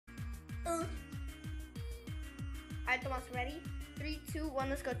Alright, Tomas, ready? 3, 2, 1,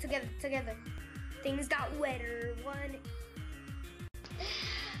 let's go. Together, together. Things got wetter. 1. I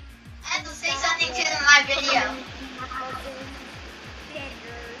have to say something to my video.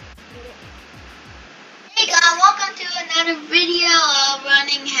 Hey guys, welcome to another video of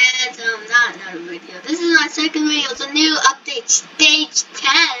Running Heads. Not another video. This is my second video. It's a new update, stage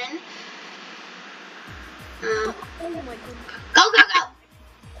 10. Oh my goodness. Go, go, go!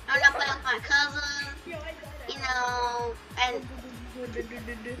 I'm not playing with my cousin. You know, and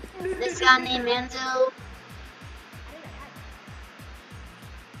this guy named Enzo.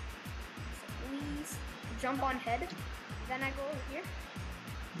 Please jump on head. Then I go over here.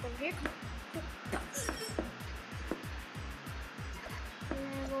 Over here. And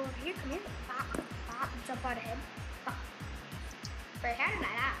then I go over here. Come here. Bop, bop. Jump on head. Bop. Right, how did I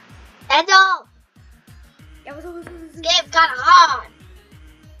that? Enzo! Yeah, what's up? This game's kinda hard.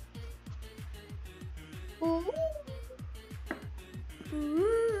 Ooh.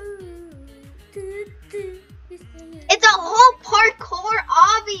 It's a whole parkour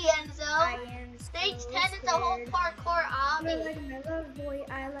obby, Enzo. Stage 10 is a whole parkour obby. Like my love boy,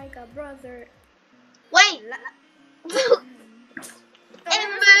 I like a brother. Wait! It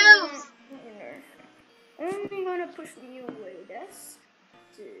moves! Only gonna push me away, that's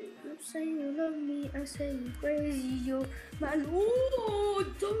it. You say you love me, I say you crazy, yo. My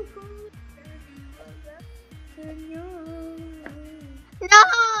Lord, don't go. No,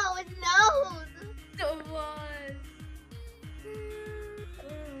 it knows. The one.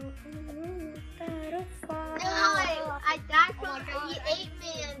 No, I died from he ate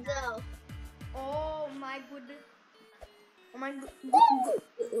me, Enzo. Oh my goodness. Oh my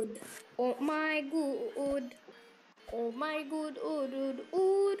good. Oh my good. Oh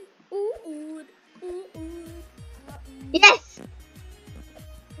my good. Yes!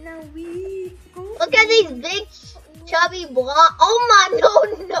 Now we go. Look at these big chubby blonde. Oh my, no.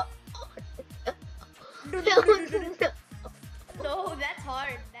 No, that's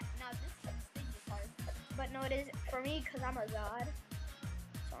hard. Now this thing is hard. But no, it isn't for me because I'm a god.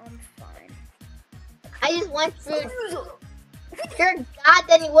 So I'm fine. I just went through. If you're a god,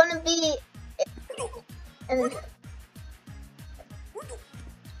 then you wouldn't be. And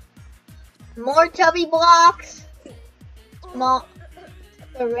more chubby blocks. Small.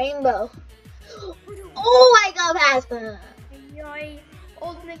 The rainbow. Oh, I got past them. Yoy,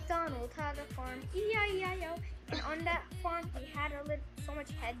 old MacDonald had a farm. E-I-E-I-O. And on that farm, he had so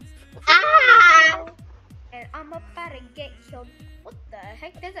much heads. Ah! And I'm about to get killed. What the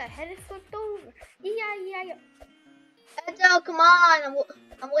heck? There's a head flipped over. E-I-E-I-O. Enzo, come on.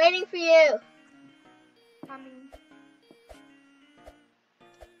 I'm waiting for you. Coming.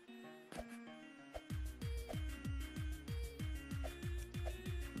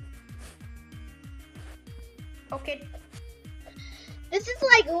 Okay. This is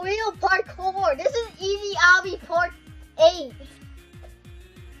like real parkour. This is easy obby part 8.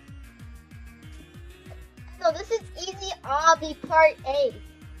 No, this is easy obby part 8.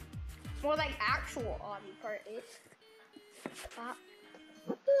 More like actual obby part 8.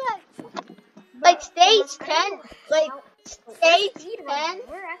 Like stage 10. Like stage 10.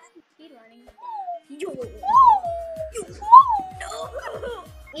 We're actually speedrunning. Yo. No.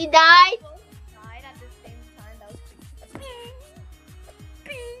 You died? Died at the same time. That was pretty.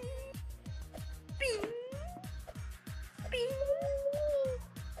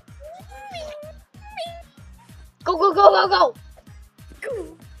 Go, go, go, go, go. Go.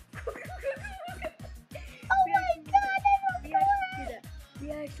 Oh my god, We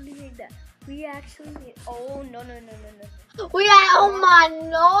actually made that. Oh, no. we are, oh my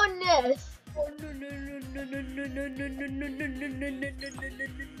goodness. Oh,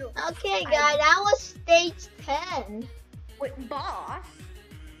 no. Okay, guys, that was stage 10. Wait, boss?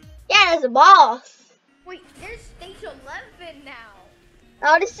 Yeah, there's a boss. Wait, there's stage 11 now.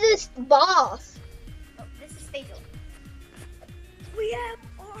 Oh, this is the boss. Oh, this is stage 11. We have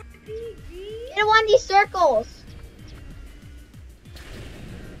RPG. Get one of these circles.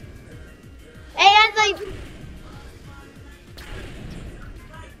 Hey, Enzo.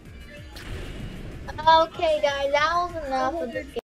 Okay, guys, that was enough of this game.